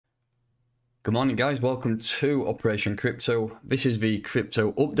Good morning guys, welcome to Operation Crypto. This is the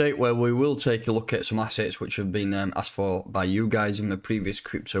crypto update where we will take a look at some assets which have been asked for by you guys in the previous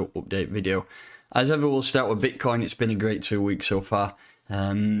crypto update video. As ever, we'll start with Bitcoin. It's been a great 2 weeks so far.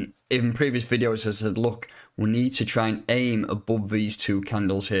 In previous videos I said, look, we need to try and aim above these two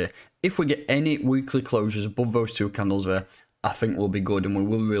candles here. If we get any weekly closures above those two candles there, I think we'll be good and we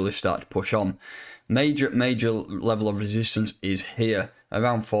will really start to push on. Major level of resistance is here,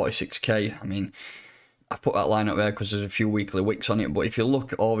 around 46k. I mean, I've put that line up there because there's a few weekly wicks on it, but if you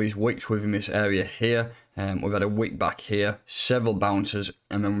look at all these wicks within this area here, we've had a wick back here, several bounces,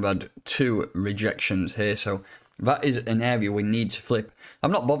 and then we've had 2 rejections here, so that is an area we need to flip.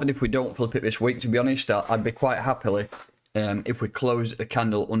 I'm not bothered if we don't flip it this week, to be honest. I'd be quite happily if we close a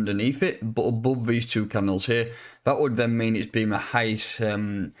candle underneath it, but above these 2 candles here. That would then mean it's been the highest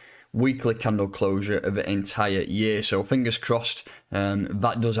weekly candle closure of the entire year. So fingers crossed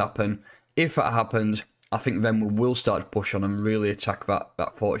that does happen. If that happens, I think then we will start to push on and really attack that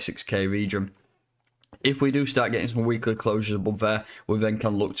 46k region. If we do start getting some weekly closures above there, we then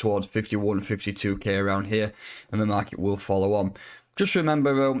can look towards 51, 52k around here, and the market will follow on. Just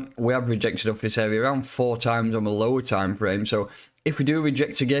remember though, we have rejected off this area around 4 times on the lower time frame, so if we do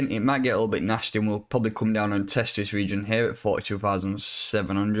reject again, it might get a little bit nasty and we'll probably come down and test this region here at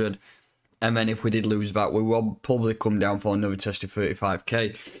 42,700. And then if we did lose that, we will probably come down for another test of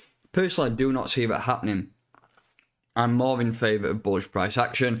 35k. Personally, I do not see that happening. I'm more in favour of bullish price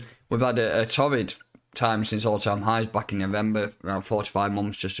action. We've had a torrid time since all-time highs back in November, around 45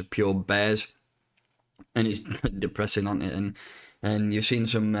 months just of pure bears. And it's depressing, isn't it? And you've seen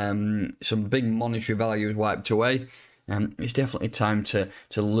some big monetary values wiped away. It's definitely time to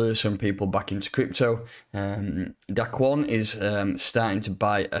lure some people back into crypto. Daquan is starting to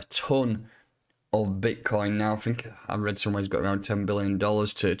buy a ton of Bitcoin now. I think I read somewhere he's got around $10 billion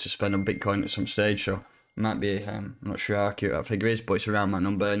to spend on Bitcoin at some stage. So it might be, I'm not sure how accurate that figure is, but it's around that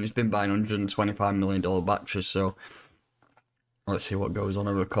number. And he's been buying $125 million batches. So let's see what goes on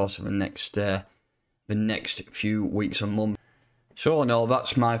over the course of the next few weeks and months. So all in all,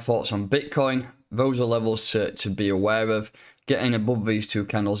 that's my thoughts on Bitcoin. Those are levels to be aware of. Getting above these 2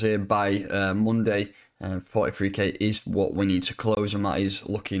 candles here by Monday, 43k is what we need to close, and that is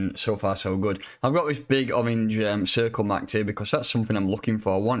looking so far so good. I've got this big orange circle marked here because that's something I'm looking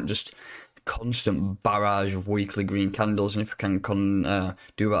for. I want just constant barrage of weekly green candles, and if we can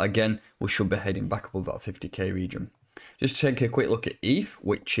do that again, we should be heading back above that 50k region. Just to take a quick look at ETH,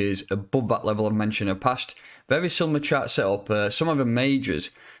 which is above that level I've mentioned in the past. Very similar chart setup. Some of the majors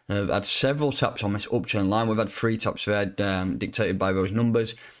have had several taps on this uptrend line. We've had 3 taps there dictated by those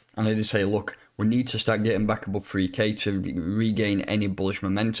numbers. And I did say, look, we need to start getting back above 3k to regain any bullish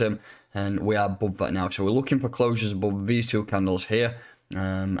momentum. And we are above that now. So we're looking for closures above these 2 candles here.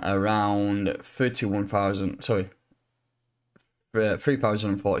 Around 31,000, sorry,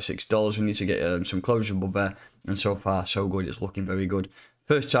 $3,046. We need to get some closure above there. And so far, so good. It's looking very good.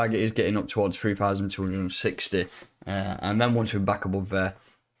 First target is getting up towards 3,260. And then once we're back above there,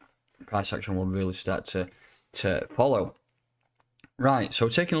 price action will really start to follow. Right, so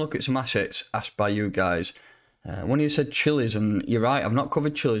taking a look at some assets asked by you guys. One of you said CHILIZ, and you're right, I've not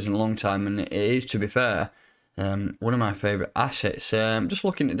covered CHILIZ in a long time, and it is, to be fair, one of my favourite assets. Just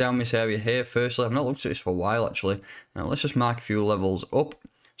looking at down this area here, firstly, I've not looked at this for a while actually. Now, let's just mark a few levels up.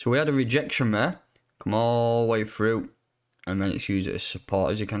 So we had a rejection there, come all the way through, and then it's used it as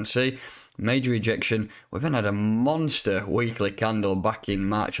support, as you can see. Major rejection. We've then had a monster weekly candle back in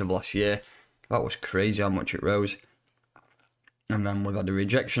March of last year. That was crazy how much it rose. And then we've had a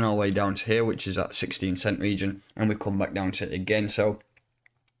rejection all the way down to here, which is at 16 cent region, and we come back down to it again. So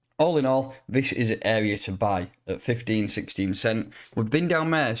all in all, this is an area to buy at 15, 16 cent. We've been down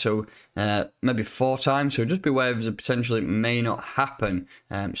there, so maybe 4 times, so just beware of the potential it may not happen.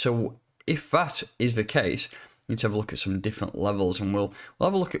 So if that is the case, we need to have a look at some different levels, and we'll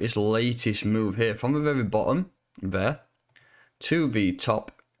have a look at this latest move here from the very bottom there to the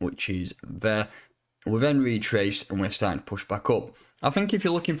top, which is there. We're then retraced and we're starting to push back up. I think if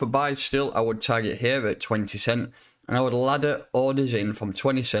you're looking for buys still, I would target here at 20 cent, and I would ladder orders in from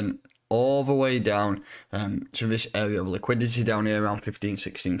 20 cent all the way down to this area of liquidity down here around 15,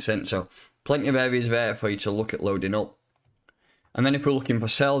 16 cent. So plenty of areas there for you to look at loading up. And then if we're looking for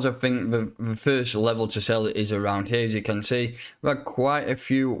sales, I think the first level to sell is around here. As you can see, we've had quite a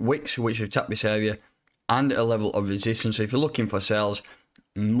few wicks which have tapped this area and a level of resistance. So if you're looking for sales,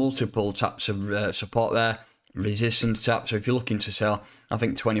 multiple taps of support there, resistance tap. So if you're looking to sell, I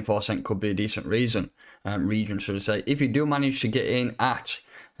think 24 cent could be a decent region, should I say. If you do manage to get in at,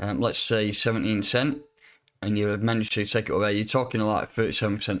 let's say 17 cent, and you manage to take it away, you're talking a lot of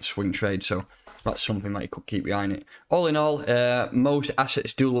 37% swing trade, so that's something that you could keep behind it. All in all, most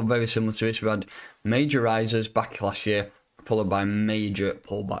assets do look very similar to this. We've had major rises back last year, followed by major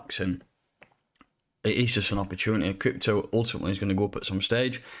pullbacks, and it is just an opportunity. Crypto ultimately is going to go up at some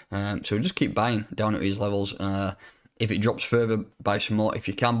stage, so just keep buying down at these levels. If it drops further, buy some more if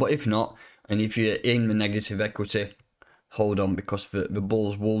you can, but if not, and if you're in the negative equity, hold on, because the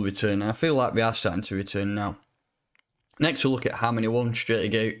bulls will return. And I feel like they are starting to return now. Next, we'll look at how many won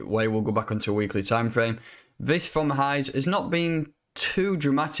straight away. We'll go back onto a weekly time frame. This from highs has not been too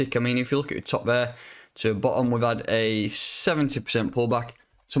dramatic. I mean, if you look at the top there to the bottom, we've had a 70% pullback.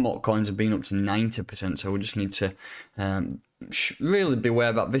 Some altcoins have been up to 90%, so we just need to really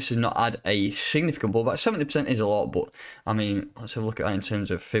beware that this has not had a significant pullback. 70% is a lot, but I mean, let's have a look at that in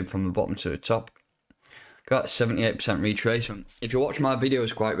terms of fib from the bottom to the top. Got 78% retracement. If you watch my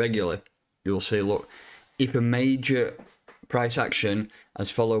videos quite regularly, you'll see, look, if a major price action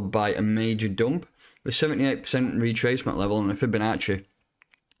has followed by a major dump, the 78% retracement level on the Fibonacci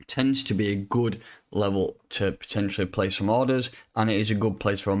tends to be a good level to potentially place some orders, and it is a good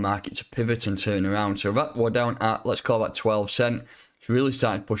place for a market to pivot and turn around. So that we're down at, let's call that 12 cent. It's really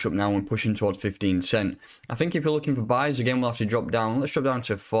starting to push up now and pushing towards 15 cent. I think if you're looking for buys, again, we'll have to drop down. Let's drop down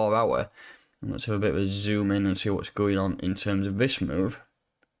to 4 hour. And let's have a bit of a zoom in and see what's going on in terms of this move.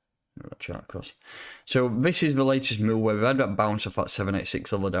 Chart across. So this is the latest move where we've had that bounce off that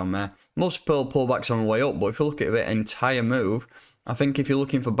 786 level down there. Multiple pullbacks on the way up, but if you look at the entire move, I think if you're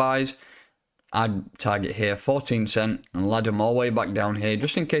looking for buys, I'd target here 14 cent and ladder them all the way back down here,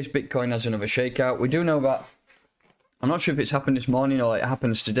 just in case Bitcoin has another shakeout. We do know that, I'm not sure if it's happened this morning or it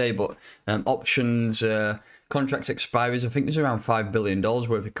happens today, but options, contracts expiries, I think there's around $5 billion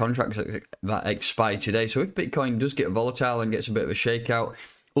worth of contracts that expire today. So if Bitcoin does get volatile and gets a bit of a shakeout,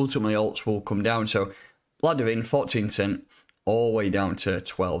 ultimately alts will come down. So ladder in 14 cent all the way down to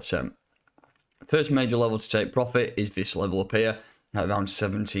 12 cent. First major level to take profit is this level up here at around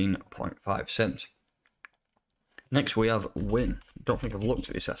 17.5 cents. Next we have Win. Don't think I've looked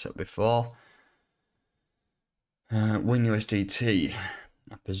at this asset before. Win USDT.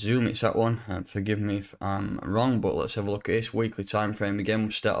 I presume it's that one. Forgive me if I'm wrong, but let's have a look at this weekly time frame again.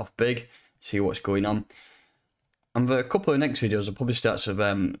 We'll start off big, see what's going on. And for a couple of next videos, I'll probably start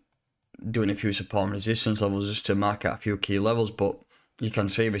doing a few support and resistance levels just to mark out a few key levels. But you can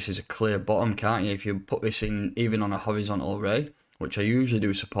see this is a clear bottom, can't you? If you put this in even on a horizontal array, which I usually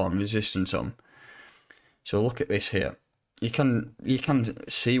do support and resistance on. So look at this here. You can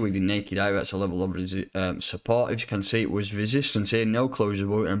see with your naked eye that's a level of support. If you can see, it was resistance here, no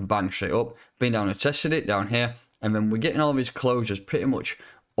closures, and bang, straight up. Been down and tested it down here, and then we're getting all these closures pretty much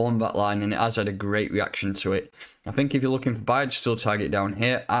on that line, and it has had a great reaction to it. I think if you're looking for buy, I'd still target down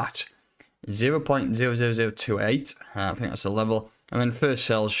here at 0.00028. I think that's the level. And then first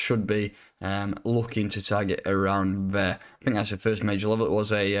sells should be looking to target around there. I think that's the first major level. It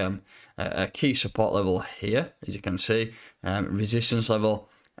was a key support level here, as you can see, resistance level,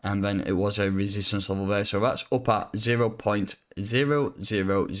 and then it was a resistance level there. So that's up at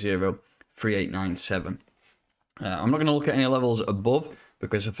 0.0003897. I'm not going to look at any levels above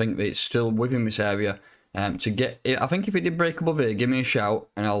because I think that it's still within this area. To get it, I think if it did break above here, give me a shout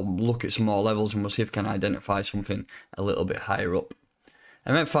and I'll look at some more levels and we'll see if I can identify something a little bit higher up.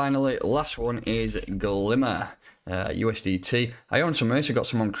 And then finally, last one is GLMR, USDT. I own some of this, I got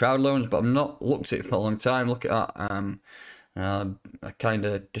some on crowd loans, but I've not looked at it for a long time. Look at that. I kind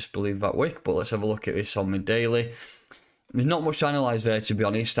of disbelieve that wick, but let's have a look at this on my daily. There's not much to analyse there, to be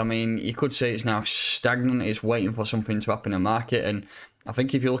honest. I mean, you could say it's now stagnant, it's waiting for something to happen in the market, and I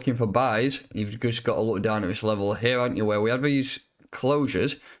think if you're looking for buys, you've just got to look down at this level here, aren't you, where we had these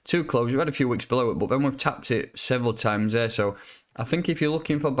closures, two closures, we had a few wicks below it, but then we've tapped it several times there, so I think if you're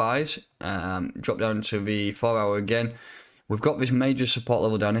looking for buys, drop down to the 4 hour again, we've got this major support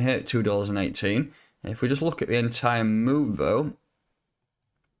level down here at $2.18. If we just look at the entire move though,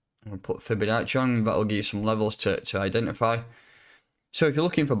 I'll put Fibonacci on, that'll give you some levels to identify. So if you're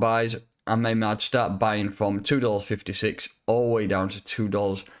looking for buys, I'd start buying from $2.56 all the way down to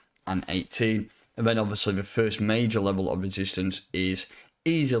 $2.18. And then obviously the first major level of resistance is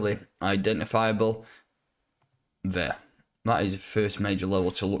easily identifiable there. That is the first major level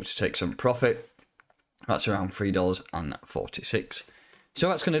to look to take some profit. That's around $3.46. So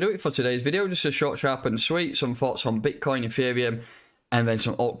that's going to do it for today's video. Just a short, sharp and sweet. Some thoughts on Bitcoin, Ethereum, and then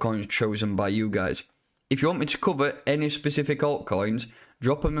some altcoins chosen by you guys. If you want me to cover any specific altcoins,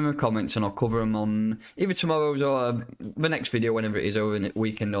 drop them in the comments and I'll cover them on either tomorrow's or the next video, whenever it is, over the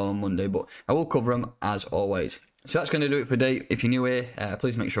weekend or on Monday. But I will cover them as always. So that's going to do it for today. If you're new here,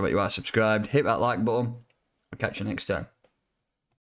 please make sure that you are subscribed. Hit that like button. I'll catch you next time.